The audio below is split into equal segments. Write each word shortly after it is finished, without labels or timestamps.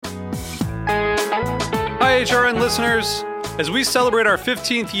HRN listeners. As we celebrate our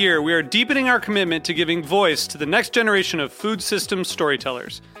 15th year, we are deepening our commitment to giving voice to the next generation of food systems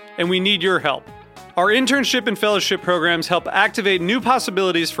storytellers, and we need your help. Our internship and fellowship programs help activate new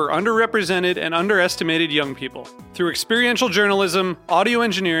possibilities for underrepresented and underestimated young people through experiential journalism, audio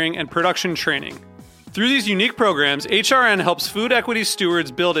engineering, and production training. Through these unique programs, HRN helps food equity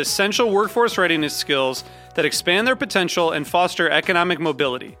stewards build essential workforce readiness skills that expand their potential and foster economic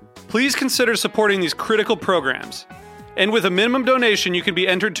mobility. Please consider supporting these critical programs. And with a minimum donation, you can be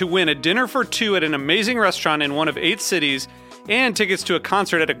entered to win a dinner for two at an amazing restaurant in one of 8 cities and tickets to a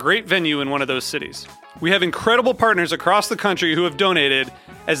concert at a great venue in one of those cities. We have incredible partners across the country who have donated,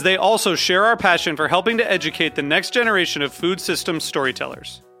 as they also share our passion for helping to educate the next generation of food systems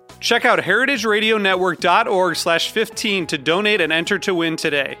storytellers. Check out heritageradionetwork.org/15 to donate and enter to win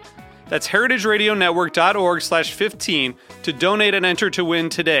today. That's heritageradionetwork.org/15 to donate and enter to win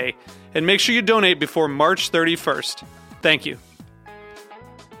today. And make sure you donate before March 31st. Thank you.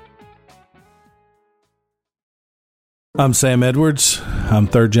 I'm Sam Edwards. I'm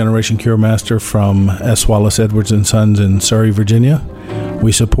third generation cure master from S. Wallace Edwards & Sons in Surrey, Virginia.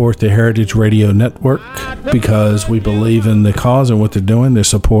 We support the Heritage Radio Network because we believe in the cause and what they're doing. They're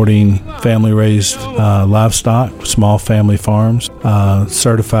supporting family-raised livestock, small family farms,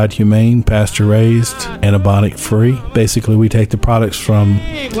 certified humane, pasture-raised, antibiotic-free. Basically, we take the products from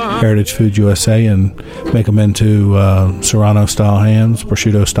Heritage Food USA and make them into Serrano-style hams,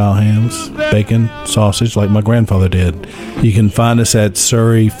 prosciutto-style hams, bacon, sausage, like my grandfather did. You can find us at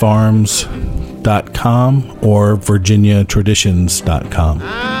surreyfarms.com or virginiatraditions.com.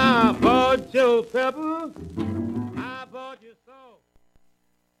 I bought your pepper. I bought your salt.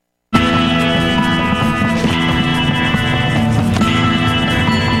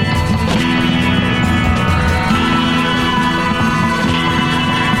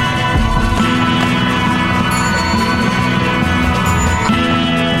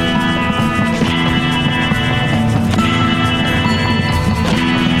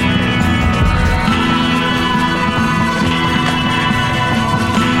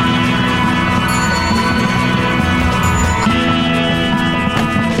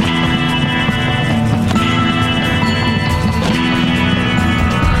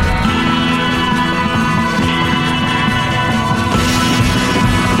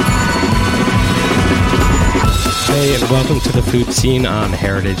 Hey, and welcome to the Food Scene on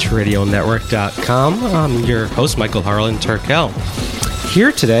heritageradionetwork.com. I'm your host, Michael Harlan Turkel.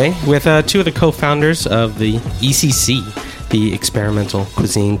 Here today with two of the co-founders of the ECC, the Experimental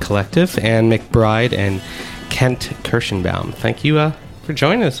Cuisine Collective, Anne McBride and Kent Kirschenbaum. Thank you for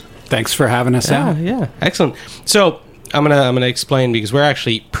joining us. Thanks for having us out. Yeah, excellent. So I'm gonna explain, because we're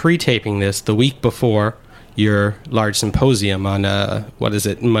actually pre-taping this the week before your large symposium on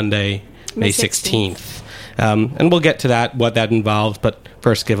Monday, May 16th. And we'll get to that, what that involves, but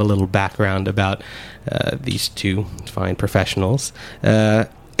first give a little background about these two fine professionals. Anne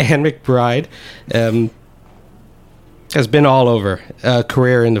McBride has been all over, a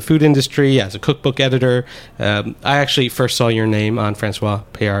career in the food industry as a cookbook editor. I actually first saw your name on Francois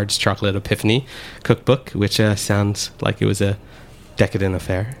Payard's Chocolate Epiphany cookbook, which sounds like it was a decadent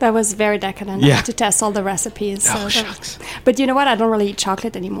affair. That was very decadent. Yeah. I had to test all the recipes. Oh, shucks. But you know what? I don't really eat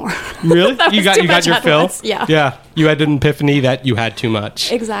chocolate anymore. Really? you got your fill? Yeah. Yeah. You had an epiphany that you had too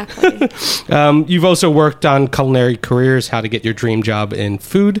much. Exactly. You've also worked on culinary careers, how to get your dream job in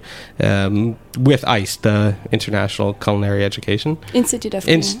food, with ICE, the International Culinary Education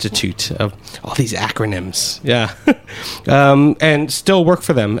Institute of all these acronyms. Yeah. And still work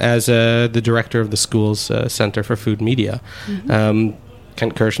for them as the director of the school's Center for Food Media. Mm-hmm.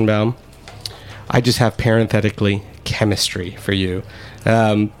 Kent Kirschenbaum. I just have parenthetically chemistry for you.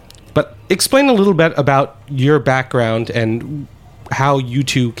 But explain a little bit about your background and how you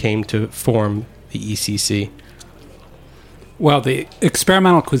two came to form the ECC. Well, the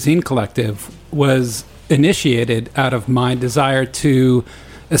Experimental Cuisine Collective was initiated out of my desire to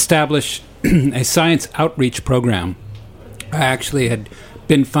establish a science outreach program. I actually had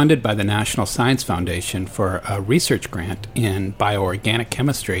been funded by the National Science Foundation for a research grant in bioorganic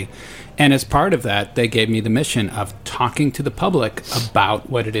chemistry. And as part of that, they gave me the mission of talking to the public about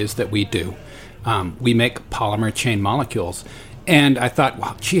what it is that we do. We make polymer chain molecules. And I thought,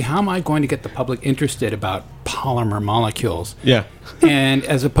 well, gee, how am I going to get the public interested about polymer molecules? Yeah. And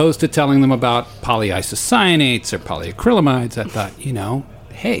as opposed to telling them about polyisocyanates or polyacrylamides, I thought,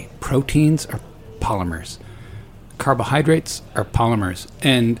 hey, proteins are polymers. Carbohydrates are polymers.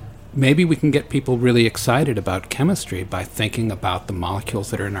 And maybe we can get people really excited about chemistry by thinking about the molecules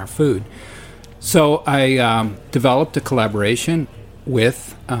that are in our food. So I developed a collaboration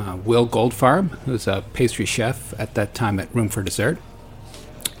with Will Goldfarb, who's a pastry chef at that time at Room for Dessert,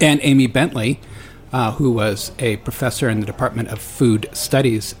 and Amy Bentley, who was a professor in the Department of Food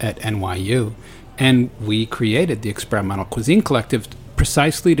Studies at NYU. And we created the Experimental Cuisine Collective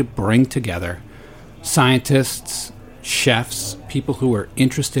precisely to bring together scientists, chefs, people who are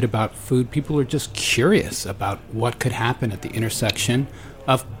interested about food, people who are just curious about what could happen at the intersection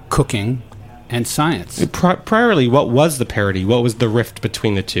of cooking and science. Priorly, what was the parity? What was the rift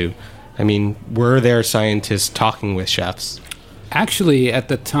between the two? I mean, were there scientists talking with chefs? Actually, at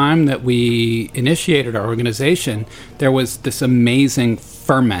the time that we initiated our organization, there was this amazing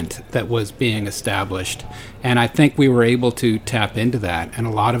ferment that was being established. And I think we were able to tap into that. And a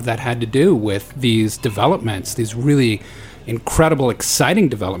lot of that had to do with these developments, these really incredible, exciting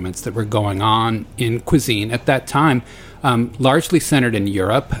developments that were going on in cuisine at that time, largely centered in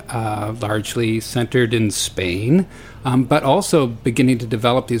Europe, largely centered in Spain, but also beginning to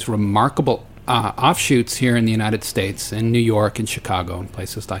develop these remarkable offshoots here in the United States, in New York and Chicago and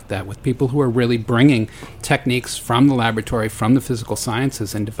places like that, with people who are really bringing techniques from the laboratory, from the physical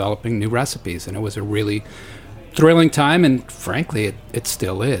sciences, and developing new recipes. And it was a really thrilling time, and frankly, it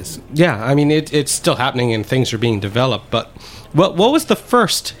still is. Yeah, I mean, it's still happening and things are being developed, but what was the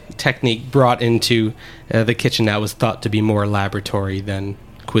first technique brought into the kitchen that was thought to be more laboratory than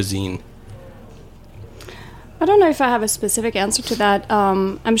cuisine? I don't know if I have a specific answer to that.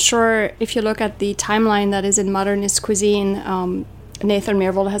 I'm sure if you look at the timeline that is in modernist cuisine, Nathan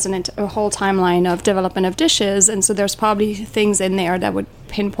Myhrvold has a whole timeline of development of dishes, and so there's probably things in there that would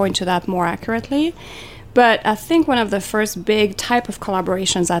pinpoint to that more accurately. But I think one of the first big type of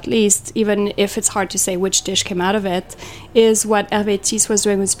collaborations, at least, even if it's hard to say which dish came out of it, is what Hervé Tisse was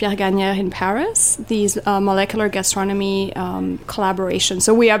doing with Pierre Gagnère in Paris, these molecular gastronomy collaborations.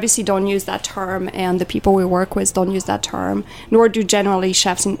 So we obviously don't use that term, and the people we work with don't use that term, nor do generally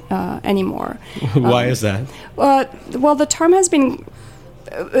chefs anymore. Why is that? Well, the term has been...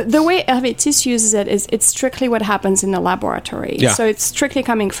 The way Hervé Tisse uses it is it's strictly what happens in the laboratory. Yeah. So it's strictly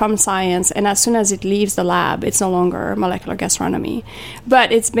coming from science, and as soon as it leaves the lab, it's no longer molecular gastronomy.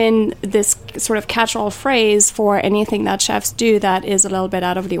 But it's been this sort of catch-all phrase for anything that chefs do that is a little bit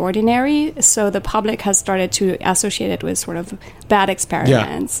out of the ordinary. So the public has started to associate it with sort of bad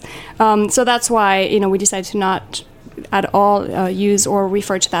experiments. Yeah. So that's why, we decided to not at all use or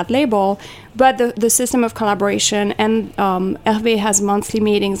refer to that label. But the system of collaboration, and Hervé has monthly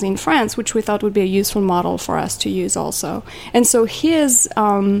meetings in France, which we thought would be a useful model for us to use also. And so his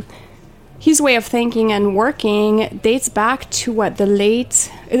way of thinking and working dates back to the late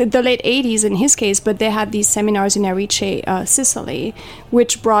 80s in his case, but they had these seminars in Erice, Sicily,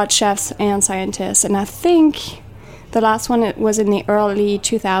 which brought chefs and scientists. And I think the last one was in the early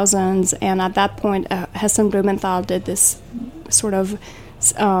 2000s, and at that point, Heston Blumenthal did this sort of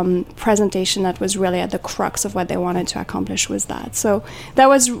presentation that was really at the crux of what they wanted to accomplish with that. So that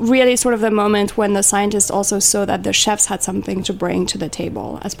was really sort of the moment when the scientists also saw that the chefs had something to bring to the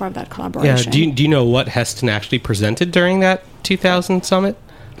table as part of that collaboration. Yeah. Do you know what Heston actually presented during that 2000 summit?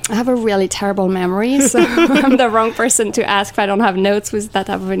 I have a really terrible memory, so I'm the wrong person to ask if I don't have notes with that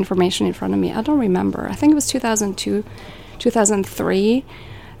type of information in front of me. I don't remember. I think it was 2002, 2003,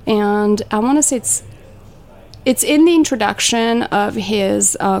 and I want to say it's in the introduction of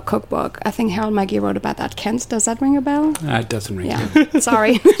his cookbook. I think Harold Maggie wrote about that. Kent, does that ring a bell? It doesn't ring. Yeah,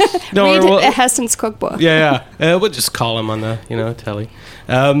 sorry. No, read Heston's cookbook. Yeah. We'll just call him on the telly.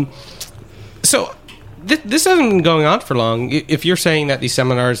 So this hasn't been going on for long. If you're saying that these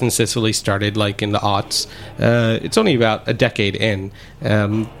seminars in Sicily started like in the aughts, it's only about a decade in.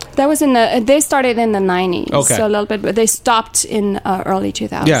 That was they started in the 90s. Okay. So a little bit, but they stopped in early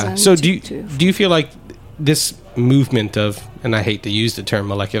 2000s. Yeah. So do you feel like this movement of, and I hate to use the term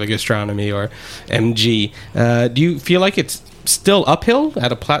molecular gastronomy or MG, do you feel like it's still uphill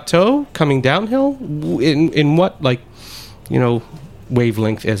at a plateau, coming downhill? In what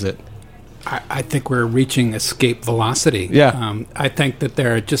wavelength is it? I think we're reaching escape velocity. Yeah. I think that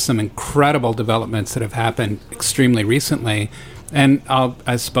there are just some incredible developments that have happened extremely recently. And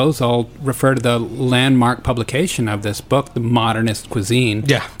I suppose I'll refer to the landmark publication of this book, The Modernist Cuisine,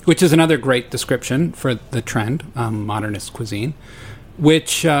 which is another great description for the trend, modernist cuisine,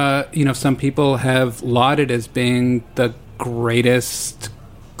 which, some people have lauded as being the greatest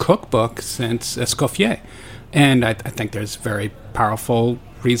cookbook since Escoffier. And I think there's very powerful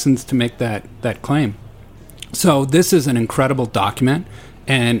reasons to make that claim. So this is an incredible document,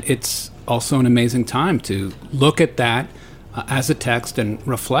 and it's also an amazing time to look at that as a text and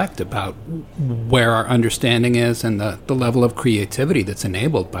reflect about where our understanding is and the level of creativity that's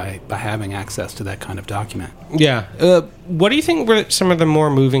enabled by having access to that kind of document. Yeah. What do you think were some of the more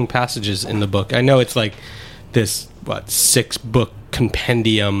moving passages in the book? I know it's like this, 6-book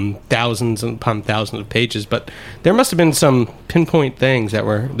compendium, thousands upon thousands of pages, but there must have been some pinpoint things that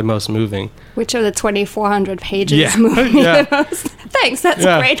were the most moving. Which of the 2,400 pages Yeah. moving Yeah. the most? Thanks, that's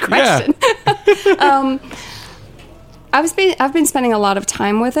a great question. Yeah. I've been spending a lot of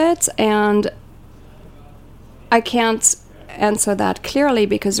time with it, and I can't answer that clearly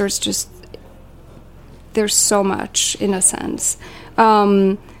because there's so much, in a sense.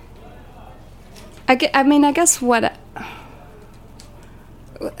 I guess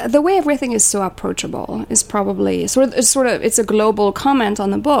the way everything is so approachable is probably sort of it's a global comment on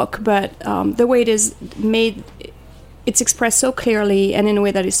the book, but the way it is made, it's expressed so clearly and in a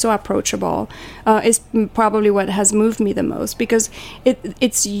way that is so approachable is probably what has moved me the most, because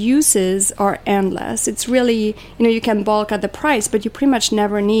its uses are endless. It's really, you can bulk at the price, but you pretty much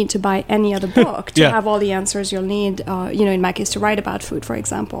never need to buy any other book to have all the answers you'll need, in my case, to write about food, for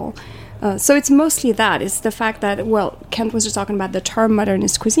example. So it's mostly that. It's the fact that, Kent was just talking about the term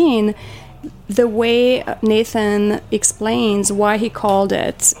modernist cuisine. The way Nathan explains why he called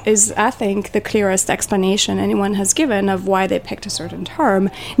it is, I think, the clearest explanation anyone has given of why they picked a certain term.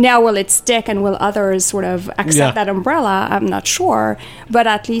 Now, will it stick and will others sort of accept that umbrella? I'm not sure. But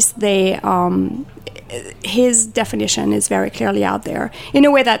at least his definition is very clearly out there. In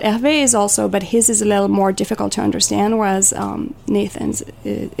a way that Hervé is also, but his is a little more difficult to understand, whereas Nathan's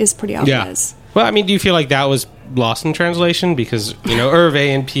is pretty obvious. Yeah. Well, I mean, do you feel like that was lost in translation? Because,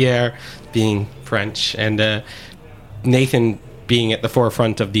 Hervé and Pierre being French and Nathan being at the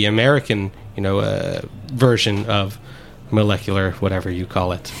forefront of the American, version of molecular, whatever you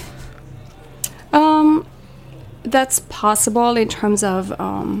call it. That's possible in terms of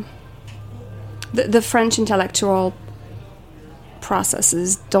the French intellectual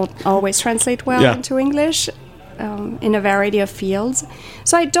processes don't always translate well into English in a variety of fields.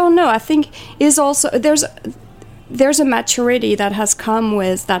 So I don't know. I think there's a maturity that has come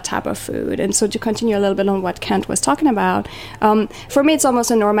with that type of food. And so to continue a little bit on what Kent was talking about, for me it's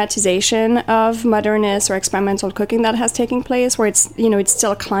almost a normatization of modernist or experimental cooking that has taken place, where it's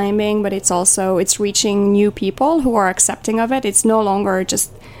still climbing, but it's reaching new people who are accepting of it. It's no longer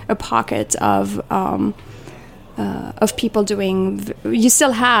just a pocket of people doing. You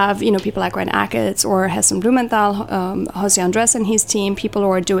still have people like Ryan Ackett or Heston Blumenthal, Jose Andres and his team, people who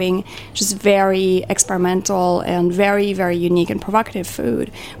are doing just very experimental and very, very unique and provocative food.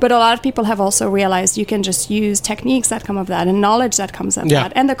 But a lot of people have also realized you can just use techniques that come of that and knowledge that comes of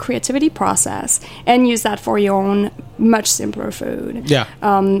that and the creativity process and use that for your own much simpler food.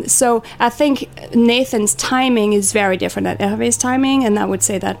 So I think Nathan's timing is very different than Hervé's timing, and I would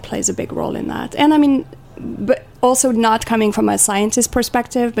say that plays a big role in that. And I mean, but also not coming from a scientist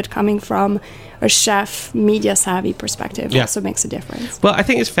perspective, but coming from a chef, media savvy perspective also makes a difference. Well, I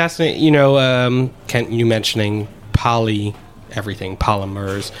think it's fascinating, Kent, you mentioning everything,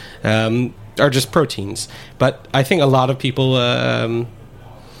 polymers, are just proteins. But I think a lot of people, we're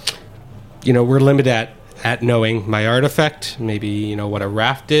limited at knowing Maillard effect, maybe, what a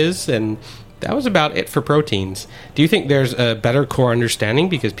raft is, and that was about it for proteins. Do you think there's a better core understanding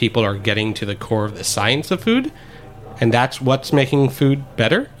because people are getting to the core of the science of food, and that's what's making food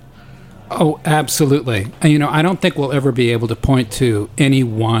better? Oh, absolutely. I don't think we'll ever be able to point to any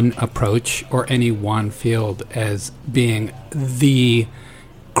one approach or any one field as being the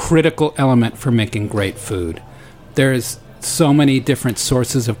critical element for making great food. There's so many different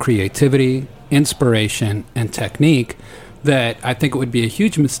sources of creativity, inspiration, and technique that I think it would be a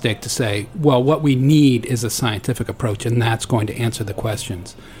huge mistake to say, well, what we need is a scientific approach, and that's going to answer the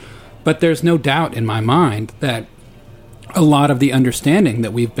questions. But there's no doubt in my mind that a lot of the understanding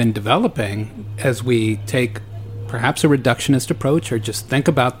that we've been developing as we take perhaps a reductionist approach or just think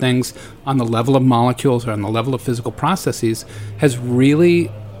about things on the level of molecules or on the level of physical processes has really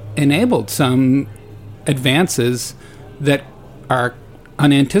enabled some advances that are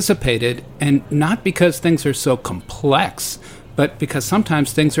unanticipated, and not because things are so complex, but because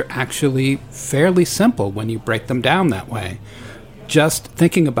sometimes things are actually fairly simple when you break them down that way. Just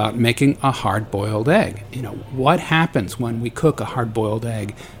thinking about making a hard-boiled egg. What happens when we cook a hard-boiled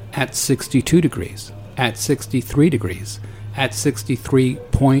egg at 62 degrees, at 63 degrees, at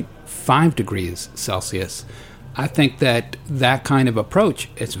 63.5 degrees Celsius? I think that kind of approach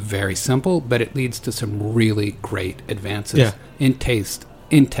is very simple, but it leads to some really great advances in taste,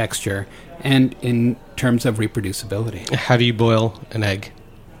 in texture, and in terms of reproducibility. How do you boil an egg?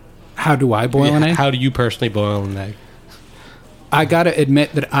 How do I boil an egg? How do you personally boil an egg? I got to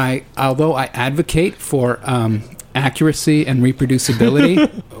admit that although I advocate for accuracy and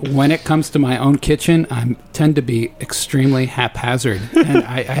reproducibility, when it comes to my own kitchen, I tend to be extremely haphazard, and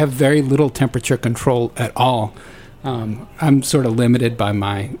I have very little temperature control at all. I'm sort of limited by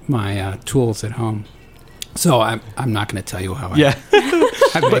my tools at home. So I'm not going to tell you how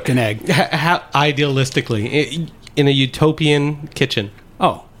I make an egg. How idealistically, in a utopian kitchen.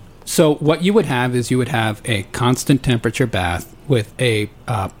 Oh, so what you would have is a constant temperature bath with a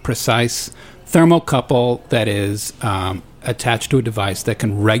precise thermocouple that is attached to a device that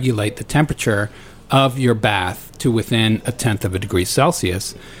can regulate the temperature of your bath to within 1/10 of a degree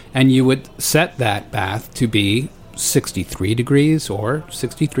Celsius. And you would set that bath to be 63 degrees or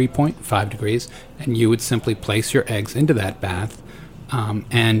 63.5 degrees, and you would simply place your eggs into that bath,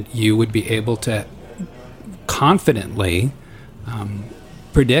 and you would be able to confidently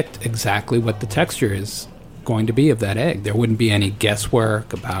predict exactly what the texture is going to be of that egg. There wouldn't be any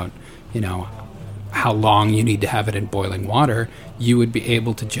guesswork about, how long you need to have it in boiling water. You would be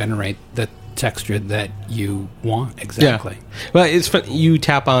able to generate the texture that you want exactly. Yeah. Well, it's fun. You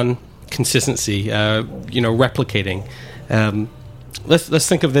tap on consistency, replicating. Let's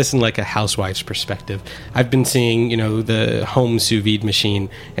think of this in like a housewife's perspective. I've been seeing, the home sous vide machine,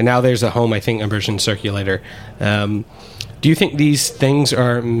 and now there's a home, I think, immersion circulator. Do you think these things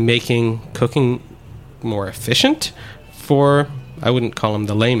are making cooking more efficient for, I wouldn't call them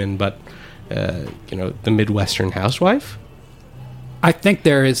the layman, but the Midwestern housewife? I think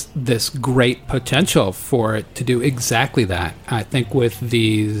there is this great potential for it to do exactly that. I think with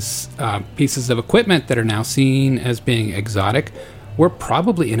these pieces of equipment that are now seen as being exotic, we're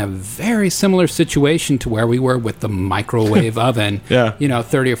probably in a very similar situation to where we were with the microwave oven,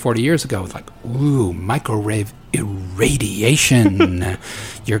 30 or 40 years ago. It's like, ooh, microwave irradiation.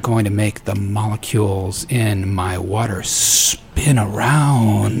 You're going to make the molecules in my water spin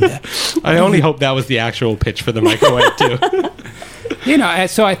around. I only hope that was the actual pitch for the microwave, too.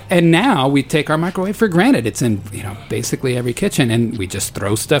 And now we take our microwave for granted. It's in, basically every kitchen, and we just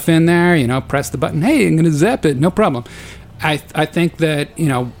throw stuff in there, press the button. Hey, I'm going to zap it. No problem. I think that,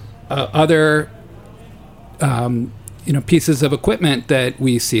 other, pieces of equipment that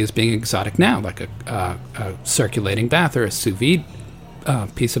we see as being exotic now, like a circulating bath or a sous vide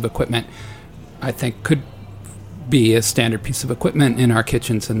piece of equipment, I think could be a standard piece of equipment in our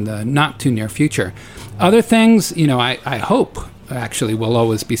kitchens in the not too near future. Other things, I hope actually will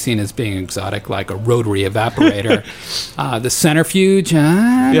always be seen as being exotic, like a rotary evaporator. The centrifuge,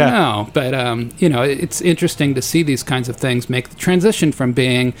 I don't know. But, it's interesting to see these kinds of things make the transition from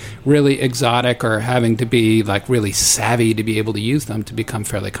being really exotic or having to be like really savvy to be able to use them to become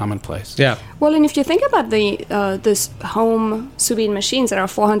fairly commonplace. Yeah. Well, and if you think about this home sous vide machines that are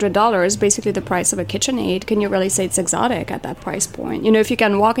 $400, basically the price of a KitchenAid, can you really say it's exotic at that price point? If you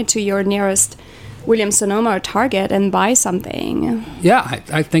can walk into your nearest Williams-Sonoma or Target and buy something. Yeah,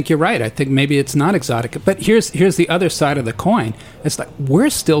 I think you're right. I think maybe it's not exotic. But here's the other side of the coin. It's like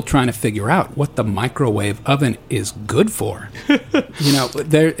we're still trying to figure out what the microwave oven is good for.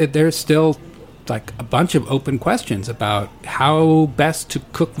 There's still like a bunch of open questions about how best to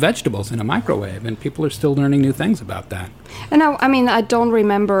cook vegetables in a microwave, and people are still learning new things about that. And I don't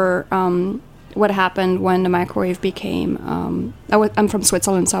remember what happened when the microwave became... I'm from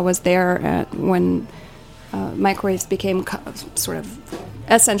Switzerland, so I was there when microwaves became sort of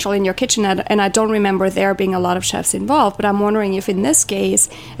essential in your kitchen, and I don't remember there being a lot of chefs involved, but I'm wondering if in this case,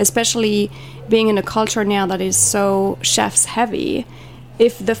 especially being in a culture now that is so chefs heavy,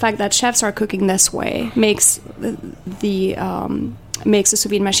 if the fact that chefs are cooking this way makes makes a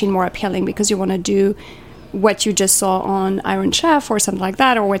sous vide machine more appealing, because you want to do what you just saw on Iron Chef or something like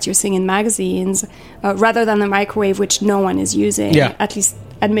that, or what you're seeing in magazines, rather than the microwave, which no one is using, at least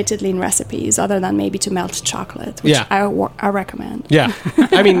admittedly in recipes, other than maybe to melt chocolate, which I recommend. Yeah.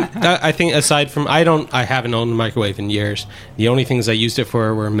 I think aside from, I haven't owned a microwave in years. The only things I used it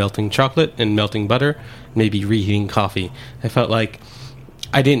for were melting chocolate and melting butter, maybe reheating coffee. I felt like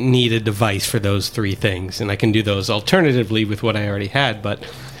I didn't need a device for those three things, and I can do those alternatively with what I already had, but...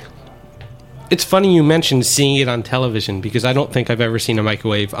 It's funny you mentioned seeing it on television, because I don't think I've ever seen a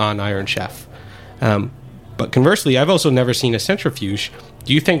microwave on Iron Chef. But conversely, I've also never seen a centrifuge.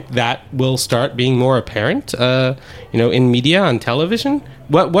 Do you think that will start being more apparent, in media, on television?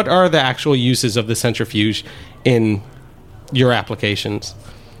 What are the actual uses of the centrifuge in your applications?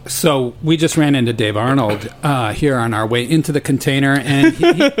 So we just ran into Dave Arnold here on our way into the container, and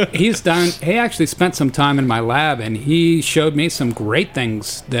he actually spent some time in my lab, and he showed me some great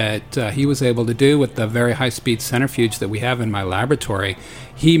things that he was able to do with the very high-speed centrifuge that we have in my laboratory.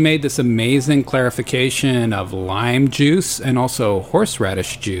 he made this amazing clarification of lime juice and also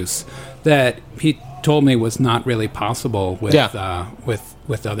horseradish juice that he told me was not really possible with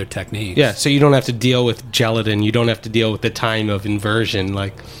with other techniques. Yeah, so you don't have to deal with gelatin. You don't have to deal with the time of inversion.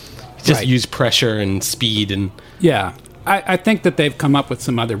 Like, just use pressure and speed. And yeah. I think that they've come up with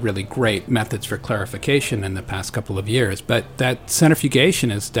some other really great methods for clarification in the past couple of years, but that centrifugation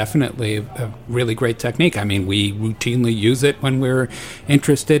is definitely a really great technique. I mean, we routinely use it when we're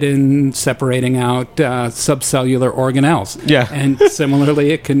interested in separating out subcellular organelles. Yeah. And similarly,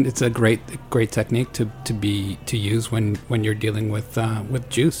 it's a great technique to use when you're dealing with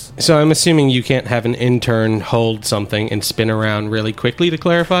juice. So I'm assuming you can't have an intern hold something and spin around really quickly to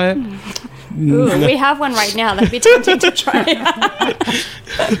clarify it? Ooh, we have one right now. That'd be tempting to try.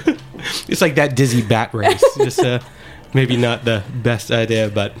 It's like that dizzy bat race. Just maybe not the best idea,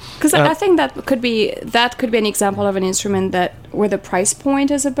 but because I think that could be an example of an instrument where the price point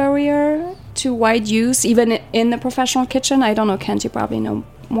is a barrier to wide use, even in the professional kitchen. I don't know, Kent, you probably know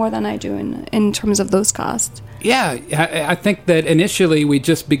more than I do in terms of those costs. Yeah, I think that initially we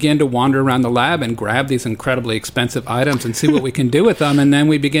just begin to wander around the lab and grab these incredibly expensive items and see what we can do with them, and then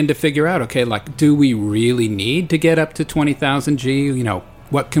we begin to figure out, okay, like, do we really need to get up to 20,000 G? You know,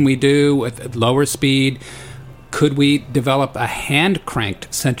 what can we do with lower speed? Could we develop a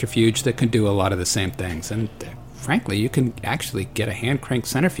hand-cranked centrifuge that can do a lot of the same things? And frankly, you can actually get a hand-cranked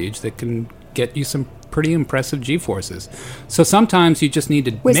centrifuge that can get you some pretty impressive G-forces. So sometimes you just need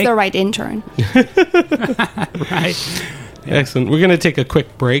to with the right intern. Right. Yeah. Excellent. We're going to take a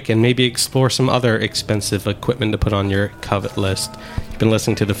quick break and maybe explore some other expensive equipment to put on your covet list. You've been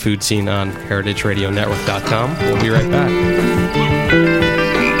listening to The Food Scene on heritageradionetwork.com. We'll be right back.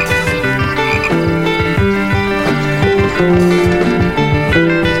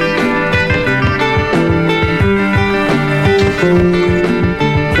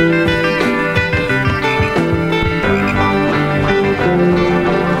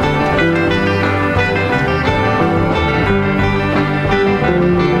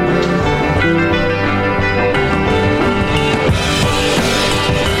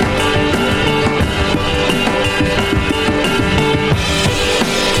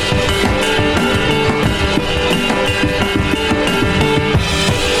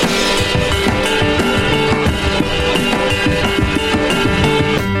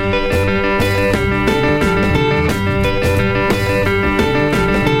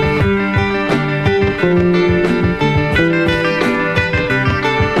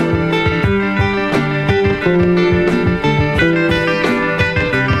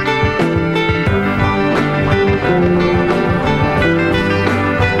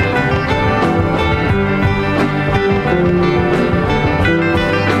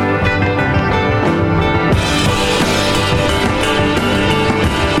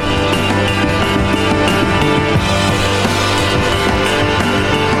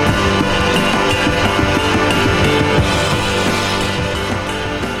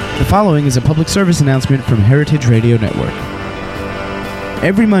 The following is a public service announcement from Heritage Radio Network.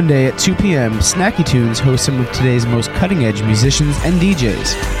 Every Monday at 2 p.m., Snacky Tunes hosts some of today's most cutting-edge musicians and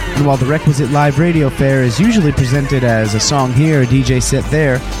DJs. And while the requisite live radio fare is usually presented as a song here, a DJ set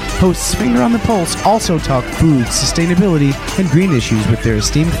there, hosts Finger on the Pulse also talk food, sustainability, and green issues with their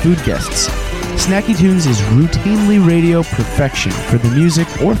esteemed food guests. Snacky Tunes is routinely radio perfection for the music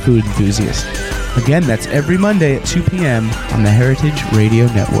or food enthusiast. Again, that's every Monday at 2 p.m. on the Heritage Radio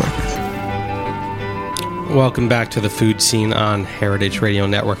Network. Welcome back to The Food Scene on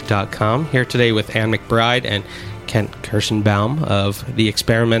heritageradionetwork.com. Here today with Anne McBride and Kent Kirschenbaum of the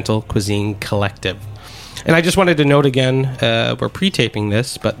Experimental Cuisine Collective. And I just wanted to note again, we're pre-taping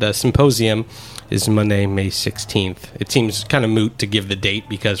this, but the symposium is Monday, May 16th. It seems kind of moot to give the date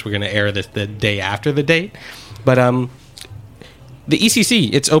because we're going to air this the day after the date. But the ECC,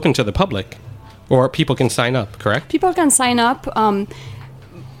 it's open to the public, or people can sign up, correct? People can sign up.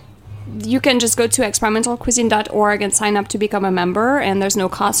 You can just go to experimentalcuisine.org and sign up to become a member, and there's no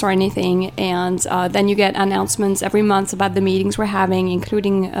cost or anything. And then you get announcements every month about the meetings we're having,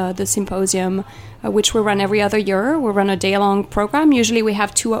 including the symposium, which we run every other year. We run a day-long program. Usually we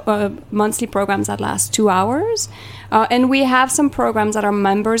have two monthly programs that last 2 hours. And we have some programs that are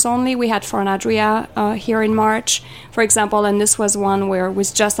members only. We had Fornadria here in March, for example, and this was one where it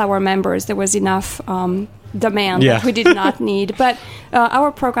was just our members. There was enough demand that we did not need. But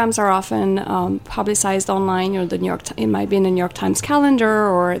our programs are often publicized online. You know, it might be in the New York Times calendar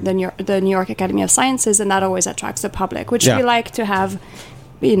or the New York Academy of Sciences, and that always attracts the public, which we like to have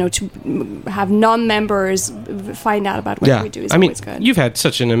to have non-members find out about what we do is always good. You've had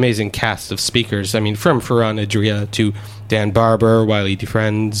such an amazing cast of speakers. I mean, from Ferran Adria to Dan Barber, Wiley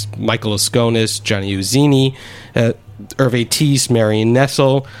Dufresne, Michael Oskonis, Johnny Uzzini, Hervé Thies, Marion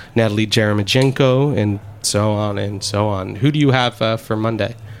Nessel, Natalie Jeremijenko, and so on and so on. Who do you have for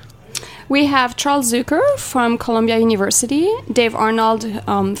Monday? We have Charles Zucker from Columbia University, Dave Arnold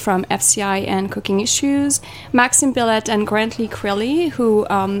from FCI and Cooking Issues, Maxime Billette and Grant Lee Crilly, who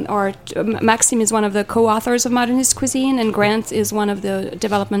Maxime is one of the co-authors of Modernist Cuisine, and Grant is one of the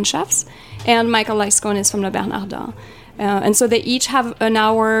development chefs, and Michael Lyskonis from Le Bernardin. And so they each have an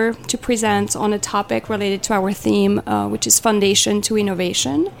hour to present on a topic related to our theme, which is Foundation to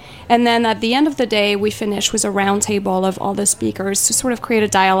Innovation. And then at the end of the day, we finish with a roundtable of all the speakers to sort of create a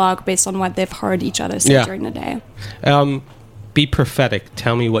dialogue based on what they've heard each other say during the day. Be prophetic.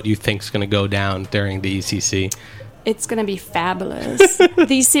 Tell me what you think's going to go down during the ECC. It's going to be fabulous.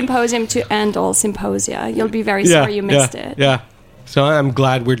 The symposium to end all symposia. You'll be very sorry you missed it. Yeah. So I'm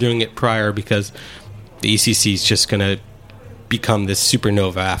glad we're doing it prior, because the ECC is just going to become this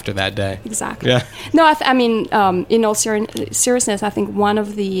supernova after that day. Exactly. Yeah. No, I mean, in all seriousness, I think one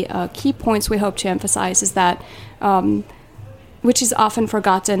of the key points we hope to emphasize is that, which is often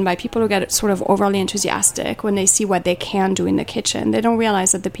forgotten by people who get sort of overly enthusiastic when they see what they can do in the kitchen. They don't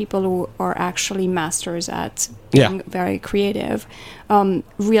realize that the people who are actually masters at being very creative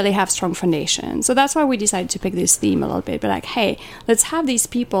really have strong foundation. So that's why we decided to pick this theme a little bit. But like, hey, let's have these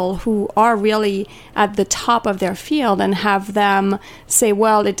people who are really at the top of their field and have them say,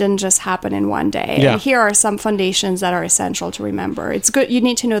 well, it didn't just happen in one day. Yeah. And here are some foundations that are essential to remember. It's good. You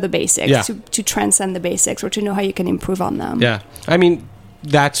need to know the basics to transcend the basics, or to know how you can improve on them. Yeah. I mean,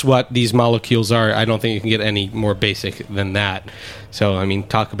 that's what these molecules are. I don't think you can get any more basic than that. So, I mean,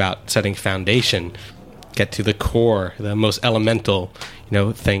 talk about setting foundation. Get to the core, the most elemental,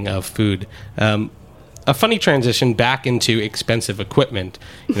 thing of food. A funny transition back into expensive equipment.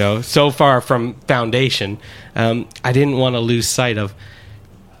 So far from foundation, I didn't want to lose sight of.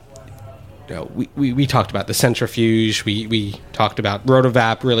 We talked about the centrifuge. We talked about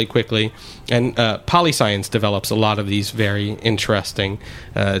Rotovap really quickly, and Polyscience develops a lot of these very interesting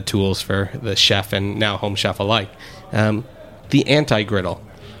tools for the chef and now home chef alike. The anti-griddle.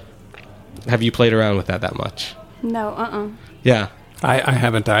 Have you played around with that much? No, Yeah. I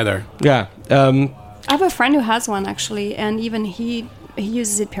haven't either. Yeah. I have a friend who has one, actually, and even he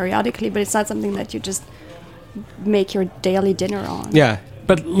uses it periodically, but it's not something that you just make your daily dinner on. Yeah.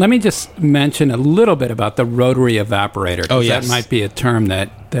 But let me just mention a little bit about the rotary evaporator. Oh, yes. That might be a term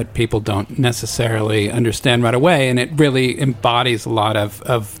that people don't necessarily understand right away, and it really embodies a lot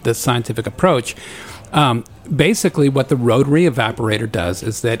of the scientific approach. Basically, what the rotary evaporator does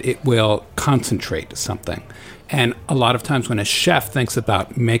is that it will concentrate something. And a lot of times when a chef thinks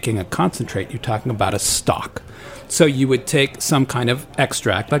about making a concentrate, you're talking about a stock. So you would take some kind of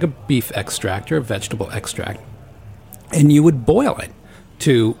extract, like a beef extract or a vegetable extract, and you would boil it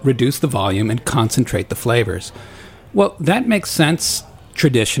to reduce the volume and concentrate the flavors. Well, that makes sense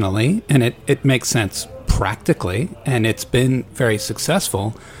traditionally, and it makes sense practically, and it's been very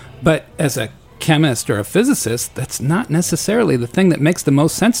successful. But as a chemist or a physicist, that's not necessarily the thing that makes the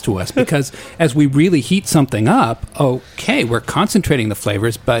most sense to us, because as we really heat something up, okay, we're concentrating the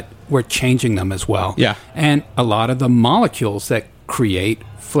flavors, but we're changing them as well. Yeah. And a lot of the molecules that create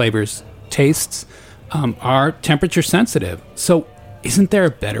flavors, tastes, are temperature sensitive. So isn't there a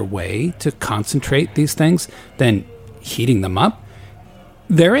better way to concentrate these things than heating them up?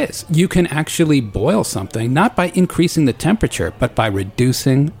 There is. You can actually boil something, not by increasing the temperature, but by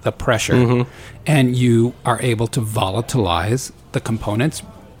reducing the pressure. Mm-hmm. And you are able to volatilize the components,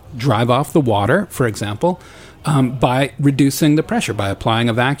 drive off the water, for example, by reducing the pressure, by applying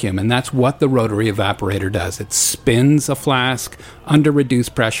a vacuum. And that's what the rotary evaporator does. It spins a flask under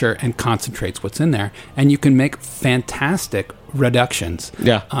reduced pressure and concentrates what's in there. And you can make fantastic reductions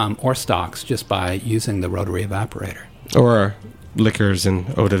or stocks just by using the rotary evaporator. Or liquors and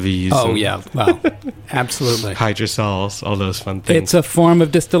eau de vie. Oh, yeah. Well, absolutely. Hydrosols, all those fun things. It's a form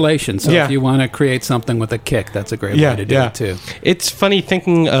of distillation. So if you want to create something with a kick, that's a great way to do it, too. It's funny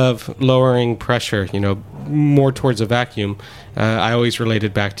thinking of lowering pressure, more towards a vacuum. I always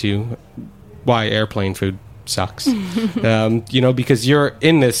related back to why airplane food sucks. Because you're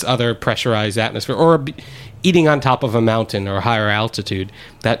in this other pressurized atmosphere, or eating on top of a mountain or higher altitude,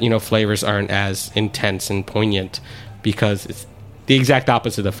 that, flavors aren't as intense and poignant, because it's the exact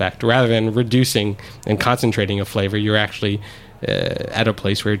opposite effect. Rather than reducing and concentrating a flavor, you're actually at a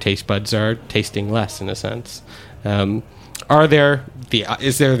place where your taste buds are tasting less, in a sense. Is there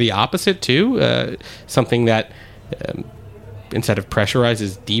the opposite too? Something that instead of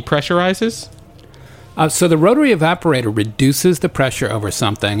pressurizes, depressurizes? So the rotary evaporator reduces the pressure over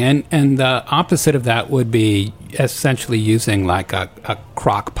something, and the opposite of that would be essentially using like a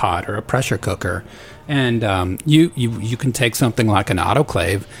crock pot or a pressure cooker. And you can take something like an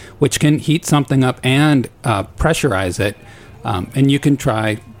autoclave, which can heat something up and pressurize it, and you can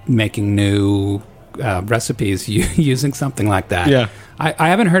try making new recipes using something like that. Yeah. I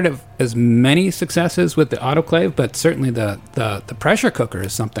haven't heard of as many successes with the autoclave, but certainly the pressure cooker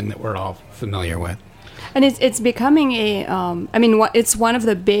is something that we're all familiar with. And it's becoming it's one of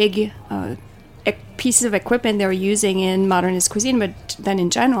the big pieces of equipment they're using in modernist cuisine, but then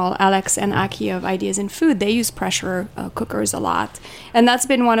in general, Alex and Aki of Ideas in Food, they use pressure cookers a lot. And that's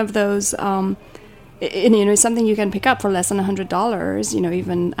been one of those, it's something you can pick up for less than $100.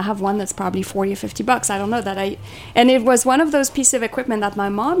 Even I have one that's probably $40 or $50. I don't know and it was one of those pieces of equipment that my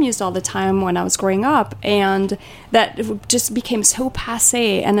mom used all the time when I was growing up, and that just became so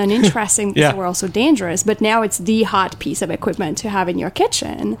passé and uninteresting because they were also dangerous. But now it's the hot piece of equipment to have in your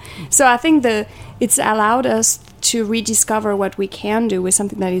kitchen. So I think it's allowed us to rediscover what we can do with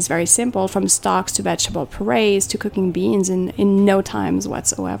something that is very simple, from stocks to vegetable purees to cooking beans in no times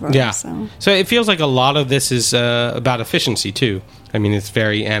whatsoever. Yeah. So it feels like a lot of this is about efficiency too. I mean, it's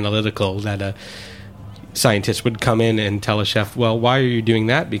very analytical that a scientist would come in and tell a chef, well, why are you doing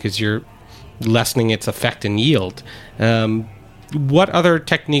that? Because you're lessening its effect and yield. What other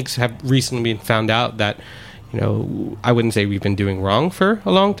techniques have recently been found out that, I wouldn't say we've been doing wrong for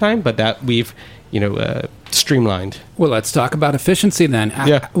a long time, but that we've, streamlined? Well, let's talk about efficiency then.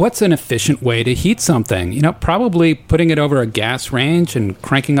 Yeah. What's an efficient way to heat something? Probably putting it over a gas range and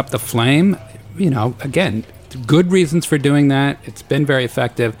cranking up the flame. Again, good reasons for doing that. It's been very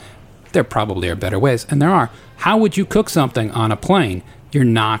effective. There probably are better ways, and there are. How would you cook something on a plane? You're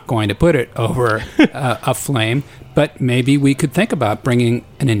not going to put it over a flame, but maybe we could think about bringing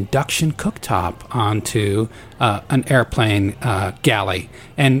an induction cooktop onto an airplane galley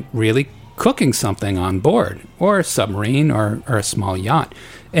and really cooking something on board, or a submarine, or a small yacht.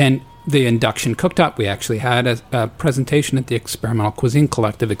 And the induction cooktop, we actually had a presentation at the Experimental Cuisine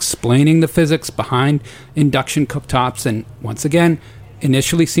Collective explaining the physics behind induction cooktops, and once again,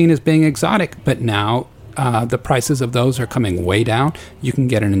 initially seen as being exotic, but now the prices of those are coming way down. You can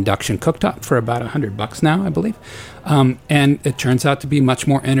get an induction cooktop for about $100 now, I believe. And it turns out to be much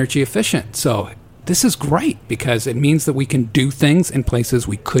more energy efficient. So this is great because it means that we can do things in places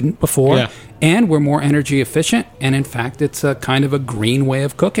we couldn't before, and we're more energy efficient. And in fact, it's a kind of a green way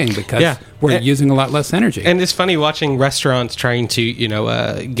of cooking because we're using a lot less energy. And it's funny watching restaurants trying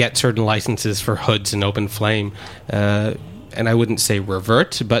to, get certain licenses for hoods and open flame. And I wouldn't say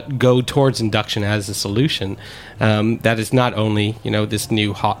revert, but go towards induction as a solution. That is not only, this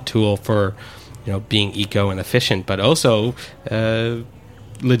new hot tool for, being eco and efficient, but also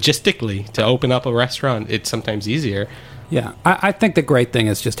logistically, to open up a restaurant, it's sometimes easier. Yeah, I think the great thing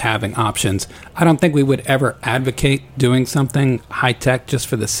is just having options. I don't think we would ever advocate doing something high-tech just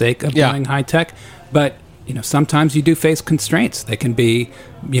for the sake of doing high-tech, but sometimes you do face constraints. They can be,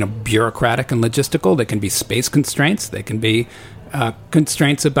 bureaucratic and logistical. They can be space constraints. They can be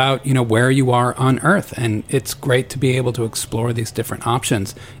constraints about, where you are on Earth. And it's great to be able to explore these different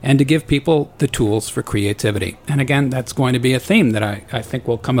options and to give people the tools for creativity. And again, that's going to be a theme that I think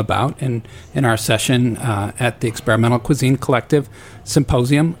will come about in our session at the Experimental Cuisine Collective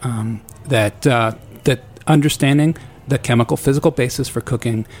Symposium, that understanding the chemical physical basis for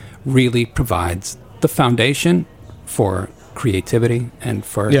cooking really provides the foundation for creativity and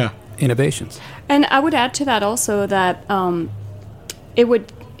for innovations. And I would add to that also that it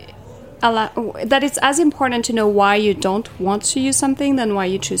would allow that it's as important to know why you don't want to use something than why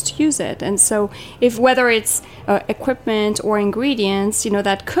you choose to use it. And so if whether it's equipment or ingredients,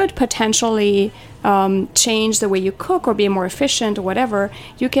 that could potentially change the way you cook or be more efficient or whatever,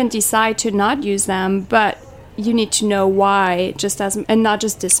 you can decide to not use them, but you need to know why, and not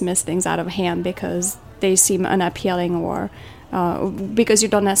just dismiss things out of hand because they seem unappealing or because you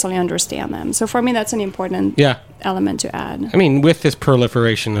don't necessarily understand them. So for me, that's an important element to add. I mean, with this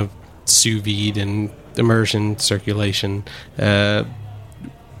proliferation of sous vide and immersion circulation, how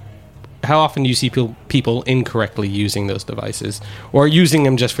often do you see people incorrectly using those devices or using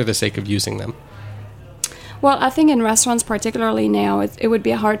them just for the sake of using them? Well, I think in restaurants particularly now, it would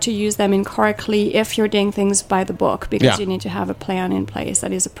be hard to use them incorrectly if you're doing things by the book, because you need to have a plan in place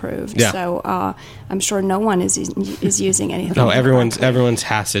that is approved. Yeah. So I'm sure no one is using anything. No, everyone's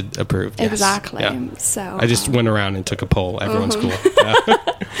HACCP approved. Yes. Exactly. Yeah. So I just went around and took a poll. Everyone's cool.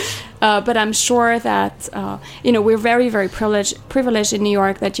 but I'm sure that we're very, very privileged in New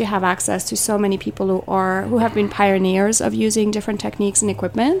York that you have access to so many people who have been pioneers of using different techniques and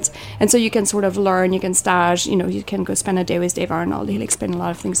equipment, and so you can sort of learn. You can stage. You can go spend a day with Dave Arnold. He'll explain a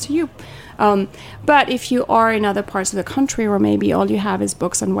lot of things to you. But if you are in other parts of the country where maybe all you have is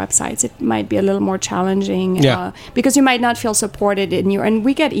books and websites, it might be a little more challenging because you might not feel supported in your. And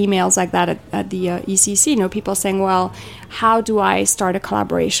we get emails like that at the ECC. People saying, "Well, how do I start a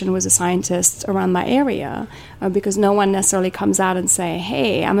collaboration with a scientist around my area?" Because no one necessarily comes out and say,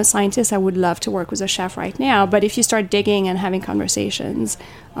 "Hey, I'm a scientist. I would love to work with a chef right now." But if you start digging and having conversations,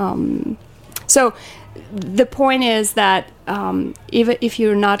 so. The point is that even if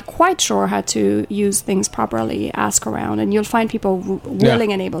you're not quite sure how to use things properly, ask around, and you'll find people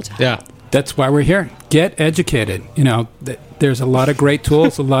willing and able to help. Yeah, that's why we're here. Get educated. There's a lot of great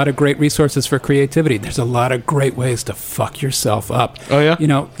tools, a lot of great resources for creativity. There's a lot of great ways to fuck yourself up. Oh,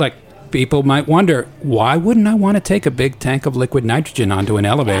 yeah? People might wonder, why wouldn't I want to take a big tank of liquid nitrogen onto an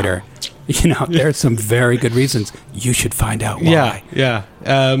elevator? There's some very good reasons. You should find out why. Yeah.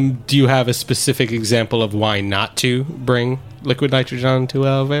 Do you have a specific example of why not to bring liquid nitrogen onto an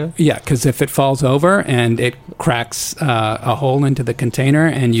elevator? Yeah, because if it falls over and it cracks a hole into the container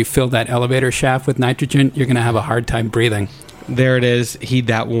and you fill that elevator shaft with nitrogen, you're going to have a hard time breathing. There it is. Heed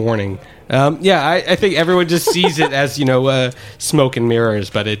that warning. I think everyone just sees it as, smoke and mirrors,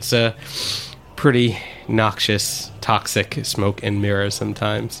 but it's pretty noxious, toxic smoke and mirrors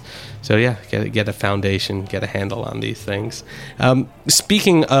sometimes. So get a foundation, get a handle on these things.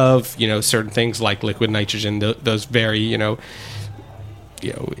 Speaking of, certain things like liquid nitrogen, those very, in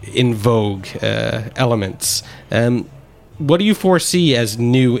vogue elements. What do you foresee as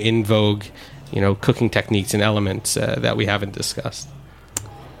new in vogue, cooking techniques and elements that we haven't discussed?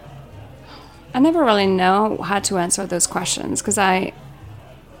 I never really know how to answer those questions because I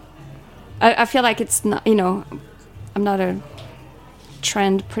feel like it's not, I'm not a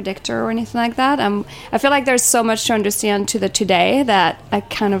trend predictor or anything like that. I feel like there's so much to understand to the today that I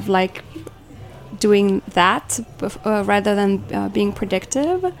kind of like doing that rather than being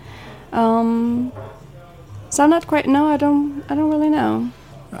predictive. So I'm not quite. No, I don't really know.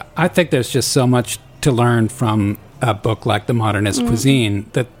 I think there's just so much to learn from a book like The Modernist Cuisine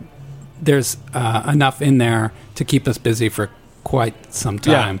that there's enough in there to keep us busy for quite some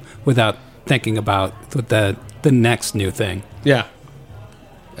time without thinking about the next new thing. Yeah.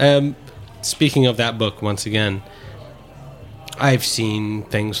 Speaking of that book, once again, I've seen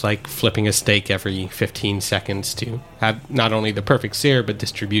things like flipping a steak every 15 seconds to have not only the perfect sear, but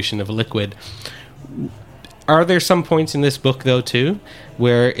distribution of liquid. Are there some points in this book, though, too,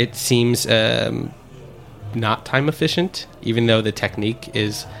 where it seems not time efficient, even though the technique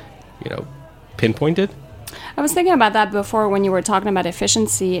is, pinpointed? I was thinking about that before when you were talking about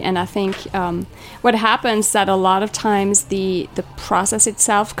efficiency, and I think what happens that a lot of times the process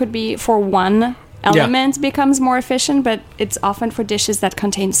itself could be for one element becomes more efficient, but it's often for dishes that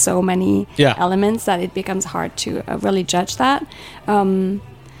contain so many elements that it becomes hard to really judge that. I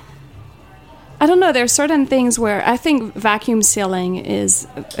don't know. There are certain things where I think vacuum sealing is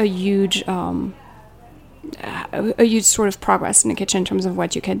a huge sort of progress in the kitchen in terms of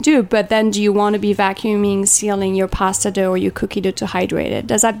what you can do. But then do you want to be vacuuming, sealing your pasta dough or your cookie dough to hydrate it?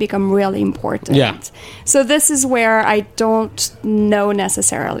 Does that become really important? Yeah. So this is where I don't know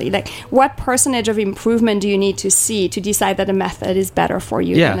necessarily. Like, what percentage of improvement do you need to see to decide that a method is better for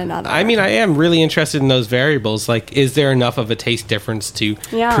you than another? I mean, I am really interested in those variables. Like, is there enough of a taste difference to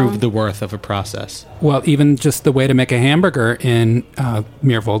prove the worth of a process? Well, even just the way to make a hamburger in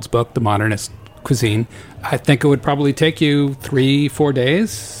Meerwold's book, The Modernist Cuisine, I think it would probably take you 3-4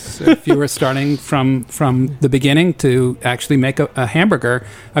 days if you were starting from the beginning to actually make a hamburger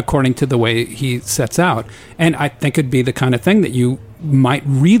according to the way he sets out. And I think it'd be the kind of thing that you might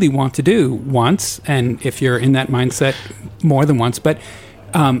really want to do once, and if you're in that mindset, more than once. But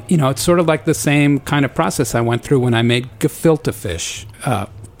it's sort of like the same kind of process I went through when I made gefilte fish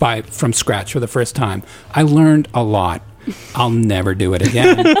from scratch for the first time. I learned a lot. I'll never do it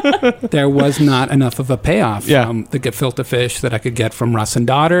again. There was not enough of a payoff from the gefilte fish that I could get from Russ and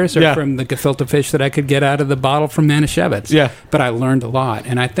Daughters or from the gefilte fish that I could get out of the bottle from Manischewitz. Yeah. But I learned a lot.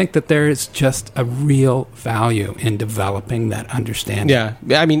 And I think that there is just a real value in developing that understanding. Yeah.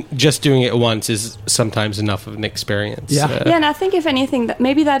 I mean, just doing it once is sometimes enough of an experience. Yeah. And I think if anything, that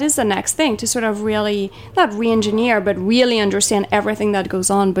maybe that is the next thing, to sort of really, not re-engineer, but really understand everything that goes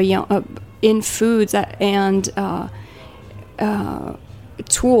on beyond, in foods and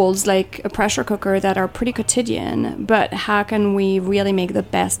tools like a pressure cooker that are pretty quotidian, but how can we really make the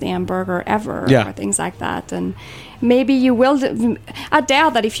best hamburger ever, or things like that. And maybe you will, I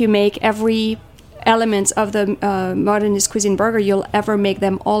doubt that if you make every element of the modernist cuisine burger, you'll ever make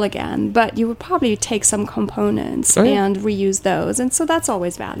them all again, but you would probably take some components and reuse those, and so that's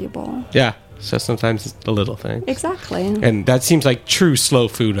always valuable. Yeah. So sometimes it's the little things. Exactly. And that seems like true slow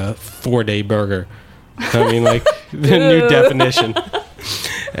food, a 4-day burger. I mean, like, the new definition.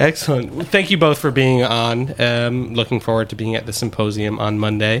 Excellent. Thank you both for being on. Looking forward to being at the symposium on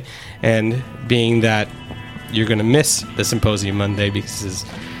Monday. And being that you're going to miss the symposium Monday because it's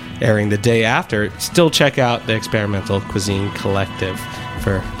airing the day after, still check out the Experimental Cuisine Collective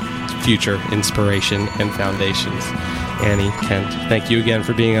for future inspiration and foundations. Annie, Kent, thank you again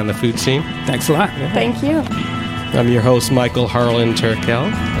for being on the food scene. Thanks a lot. Thank you. I'm your host, Michael Harlan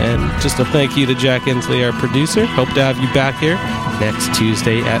Turkel, and just a thank you to Jack Inslee, our producer. Hope to have you back here next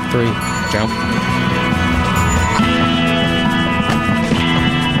Tuesday at 3. Ciao.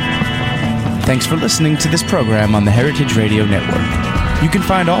 Thanks for listening to this program on the Heritage Radio Network. You can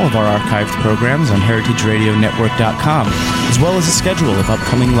find all of our archived programs on heritageradionetwork.com, as well as a schedule of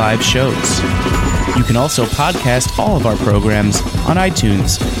upcoming live shows. You can also podcast all of our programs on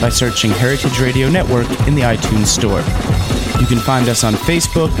iTunes by searching Heritage Radio Network in the iTunes Store. You can find us on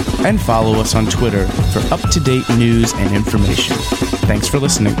Facebook and follow us on Twitter for up-to-date news and information. Thanks for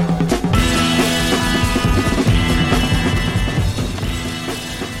listening.